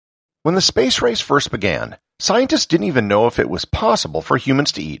When the space race first began, scientists didn't even know if it was possible for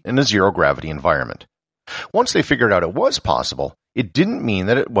humans to eat in a zero-gravity environment. Once they figured out it was possible, it didn't mean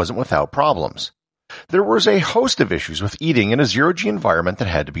that it wasn't without problems. There was a host of issues with eating in a zero-G environment that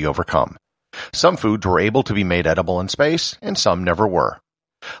had to be overcome. Some foods were able to be made edible in space, and some never were.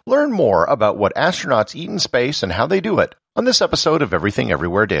 Learn more about what astronauts eat in space and how they do it on this episode of Everything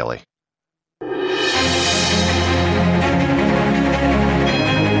Everywhere Daily.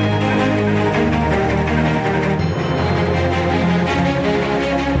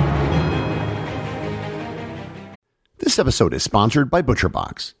 This episode is sponsored by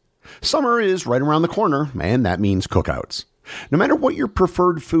ButcherBox. Summer is right around the corner, and that means cookouts. No matter what your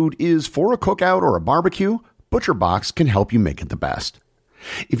preferred food is for a cookout or a barbecue, ButcherBox can help you make it the best.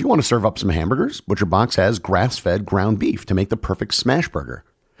 If you want to serve up some hamburgers, ButcherBox has grass-fed ground beef to make the perfect smash burger.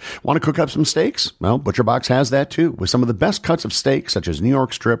 Want to cook up some steaks? Well, ButcherBox has that too, with some of the best cuts of steak such as New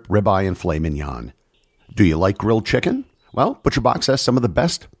York strip, ribeye, and filet mignon. Do you like grilled chicken? Well, ButcherBox has some of the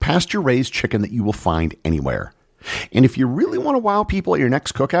best pasture-raised chicken that you will find anywhere. And if you really want to wow people at your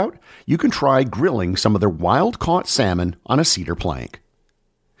next cookout, you can try grilling some of their wild-caught salmon on a cedar plank.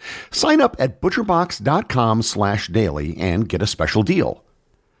 Sign up at butcherbox.com/daily and get a special deal.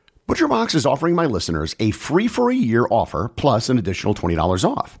 ButcherBox is offering my listeners a free-for-a-year offer plus an additional $20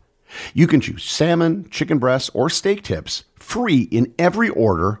 off. You can choose salmon, chicken breasts, or steak tips free in every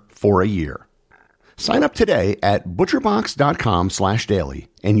order for a year. Sign up today at butcherbox.com/daily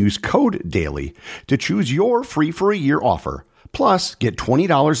and use code DAILY to choose your free-for-a-year offer, plus get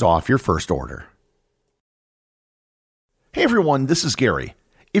 $20 off your first order. Hey everyone, this is Gary.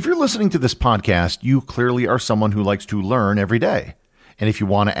 If you're listening to this podcast, you clearly are someone who likes to learn every day. And if you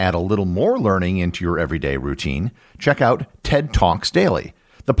want to add a little more learning into your everyday routine, check out TED Talks Daily,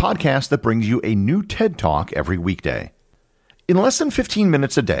 the podcast that brings you a new TED Talk every weekday. In less than 15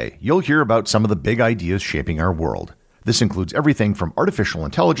 minutes a day, you'll hear about some of the big ideas shaping our world. This includes everything from artificial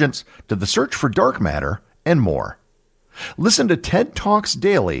intelligence to the search for dark matter and more. Listen to TED Talks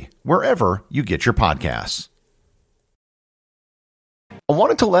Daily wherever you get your podcasts. I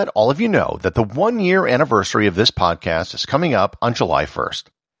wanted to let all of you know that the 1-year anniversary of this podcast is coming up on July 1st.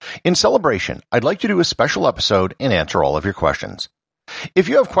 In celebration, I'd like to do a special episode and answer all of your questions. If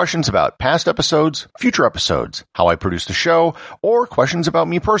you have questions about past episodes, future episodes, how I produce the show, or questions about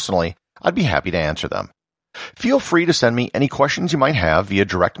me personally, I'd be happy to answer them. Feel free to send me any questions you might have via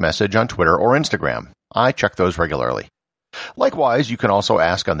direct message on Twitter or Instagram. I check those regularly. Likewise, you can also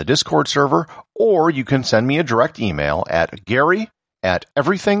ask on the Discord server, or you can send me a direct email at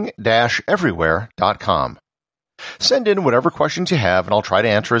gary@everything-everywhere.com. Send in whatever questions you have, and I'll try to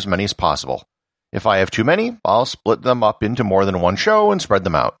answer as many as possible. If I have too many, I'll split them up into more than one show and spread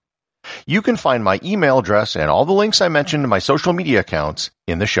them out. You can find my email address and all the links I mentioned in my social media accounts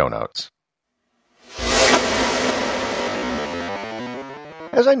in the show notes.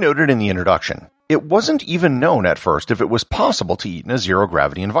 As I noted in the introduction, it wasn't even known at first if it was possible to eat in a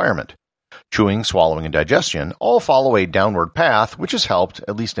zero-gravity environment. Chewing, swallowing, and digestion all follow a downward path, which is helped,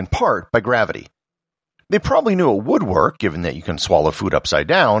 at least in part, by gravity. They probably knew it would work, given that you can swallow food upside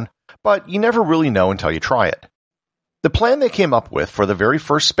down, but you never really know until you try it. The plan they came up with for the very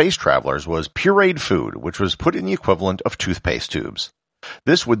first space travelers was pureed food, which was put in the equivalent of toothpaste tubes.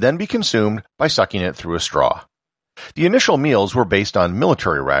 This would then be consumed by sucking it through a straw. The initial meals were based on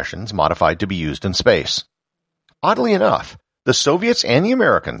military rations modified to be used in space. Oddly enough, the Soviets and the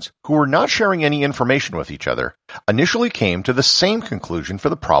Americans, who were not sharing any information with each other, initially came to the same conclusion for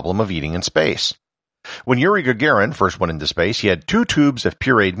the problem of eating in space. When Yuri Gagarin first went into space, he had 2 tubes of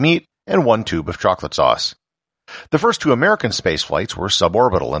pureed meat and 1 tube of chocolate sauce. The first 2 American space flights were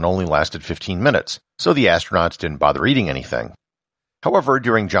suborbital and only lasted 15 minutes, so the astronauts didn't bother eating anything. However,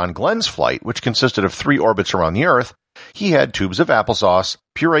 during John Glenn's flight, which consisted of 3 orbits around the Earth, he had tubes of applesauce,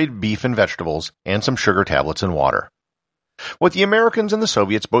 pureed beef and vegetables, and some sugar tablets and water. What the Americans and the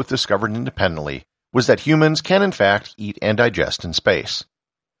Soviets both discovered independently was that humans can in fact eat and digest in space.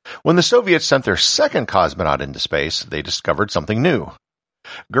 When the Soviets sent their second cosmonaut into space, they discovered something new.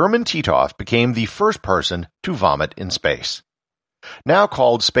 German Titov became the first person to vomit in space. Now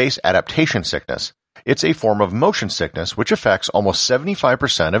called space adaptation sickness, it's a form of motion sickness which affects almost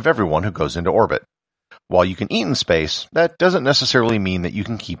 75% of everyone who goes into orbit. While you can eat in space, that doesn't necessarily mean that you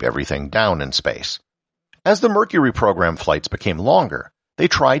can keep everything down in space. As the Mercury program flights became longer, they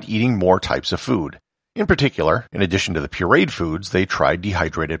tried eating more types of food. In particular, in addition to the pureed foods, they tried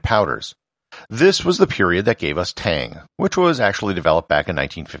dehydrated powders. This was the period that gave us Tang, which was actually developed back in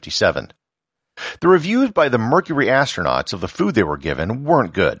 1957. The reviews by the Mercury astronauts of the food they were given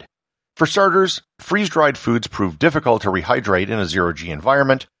weren't good. For starters, freeze-dried foods proved difficult to rehydrate in a zero-G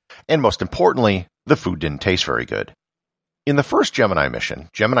environment, And most importantly, the food didn't taste very good. In the first Gemini mission,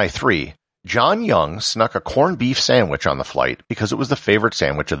 Gemini 3, John Young snuck a corned beef sandwich on the flight because it was the favorite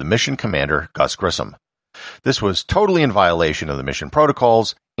sandwich of the mission commander, Gus Grissom. This was totally in violation of the mission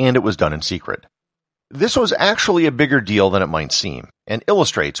protocols, and it was done in secret. This was actually a bigger deal than it might seem, and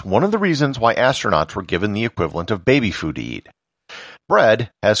illustrates one of the reasons why astronauts were given the equivalent of baby food to eat.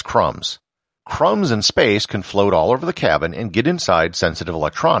 Bread has crumbs. Crumbs in space can float all over the cabin and get inside sensitive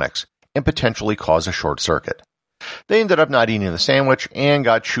electronics, and potentially cause a short circuit. They ended up not eating the sandwich and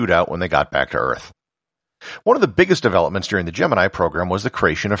got chewed out when they got back to Earth. One of the biggest developments during the Gemini program was the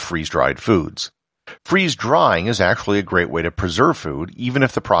creation of freeze-dried foods. Freeze-drying is actually a great way to preserve food, even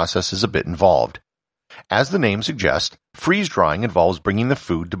if the process is a bit involved. As the name suggests, freeze-drying involves bringing the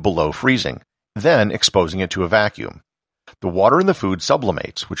food to below freezing, then exposing it to a vacuum. The water in the food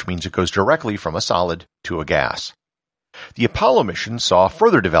sublimates, which means it goes directly from a solid to a gas. The Apollo mission saw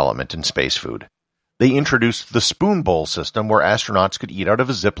further development in space food. They introduced the spoon bowl system where astronauts could eat out of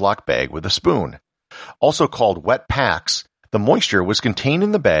a Ziploc bag with a spoon. Also called wet packs, the moisture was contained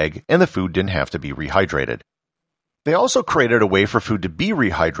in the bag and the food didn't have to be rehydrated. They also created a way for food to be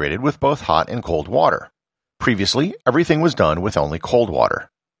rehydrated with both hot and cold water. Previously, everything was done with only cold water.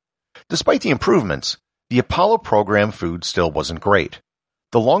 Despite the improvements, the Apollo program food still wasn't great.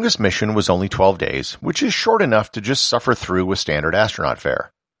 The longest mission was only 12 days, which is short enough to just suffer through with standard astronaut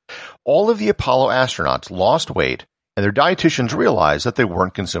fare. All of the Apollo astronauts lost weight, and their dietitians realized that they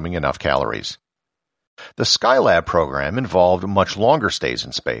weren't consuming enough calories. The Skylab program involved much longer stays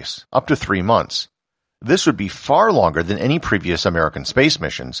in space, up to 3 months. This would be far longer than any previous American space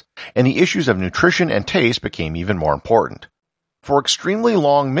missions, and the issues of nutrition and taste became even more important. For extremely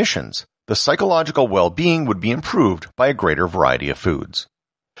long missions, the psychological well-being would be improved by a greater variety of foods.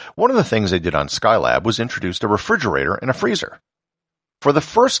 One of the things they did on Skylab was introduce a refrigerator and a freezer. For the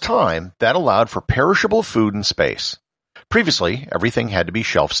first time, that allowed for perishable food in space. Previously, everything had to be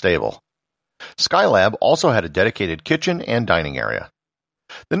shelf-stable. Skylab also had a dedicated kitchen and dining area.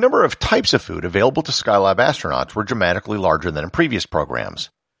 The number of types of food available to Skylab astronauts were dramatically larger than in previous programs.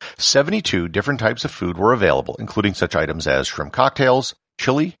 72 different types of food were available, including such items as shrimp cocktails,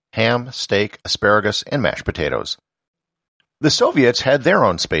 chili, ham, steak, asparagus, and mashed potatoes. The Soviets had their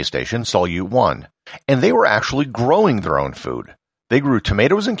own space station, Salyut 1, and they were actually growing their own food. They grew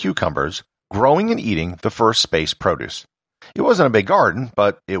tomatoes and cucumbers, growing and eating the first space produce. It wasn't a big garden,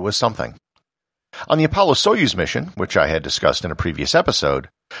 but it was something. On the Apollo-Soyuz mission, which I had discussed in a previous episode,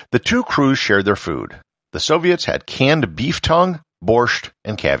 the two crews shared their food. The Soviets had canned beef tongue, borscht,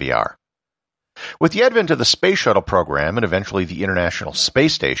 and caviar. With the advent of the Space Shuttle program and eventually the International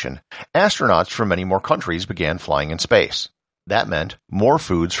Space Station, astronauts from many more countries began flying in space. That meant more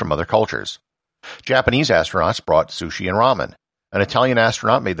foods from other cultures. Japanese astronauts brought sushi and ramen. An Italian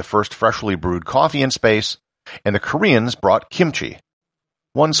astronaut made the first freshly brewed coffee in space, and the Koreans brought kimchi.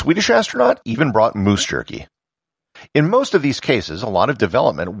 One Swedish astronaut even brought moose jerky. In most of these cases, a lot of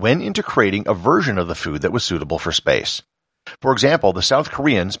development went into creating a version of the food that was suitable for space. For example, the South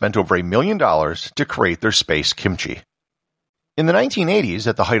Koreans spent over $1 million to create their space kimchi. In the 1980s,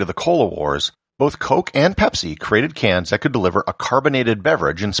 at the height of the Cola Wars, both Coke and Pepsi created cans that could deliver a carbonated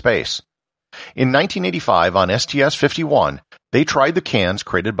beverage in space. In 1985, on STS-51, they tried the cans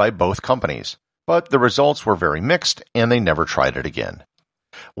created by both companies, but the results were very mixed and they never tried it again.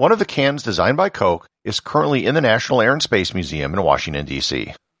 One of the cans designed by Coke is currently in the National Air and Space Museum in Washington,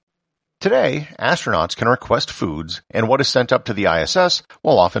 D.C. Today, astronauts can request foods, and what is sent up to the ISS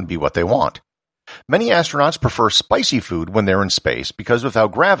will often be what they want. Many astronauts prefer spicy food when they're in space because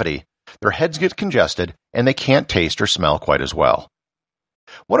without gravity, their heads get congested and they can't taste or smell quite as well.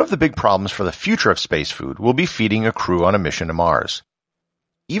 One of the big problems for the future of space food will be feeding a crew on a mission to Mars.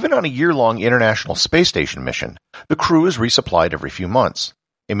 Even on a year-long International Space Station mission, the crew is resupplied every few months.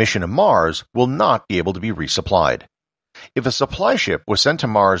 A mission to Mars will not be able to be resupplied. If a supply ship was sent to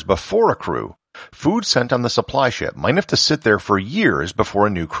Mars before a crew, food sent on the supply ship might have to sit there for years before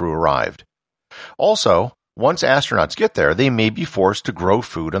a new crew arrived. Also, once astronauts get there, they may be forced to grow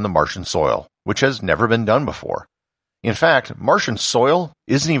food on the Martian soil, which has never been done before. In fact, Martian soil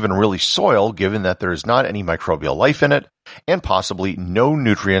isn't even really soil given that there is not any microbial life in it, and possibly no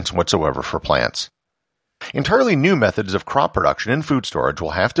nutrients whatsoever for plants. Entirely new methods of crop production and food storage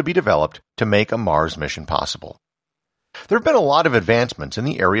will have to be developed to make a Mars mission possible. There have been a lot of advancements in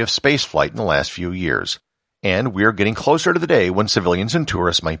the area of spaceflight in the last few years, and we are getting closer to the day when civilians and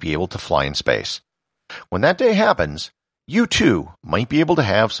tourists might be able to fly in space. When that day happens, you too might be able to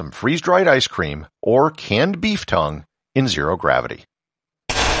have some freeze-dried ice cream or canned beef tongue in zero gravity.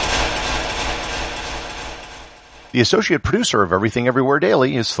 The associate producer of Everything Everywhere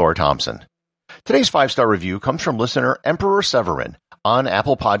Daily is Thor Thompson. Today's 5-star review comes from listener Emperor Severin on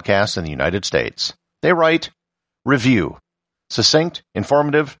Apple Podcasts in the United States. They write, "Review. Succinct,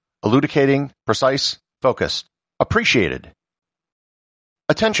 informative, elucidating, precise, focused. Appreciated."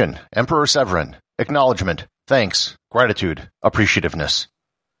 Attention, Emperor Severin. Acknowledgement, thanks, gratitude, appreciativeness.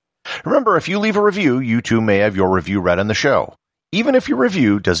 Remember, if you leave a review, you too may have your review read on the show, even if your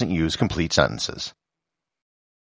review doesn't use complete sentences.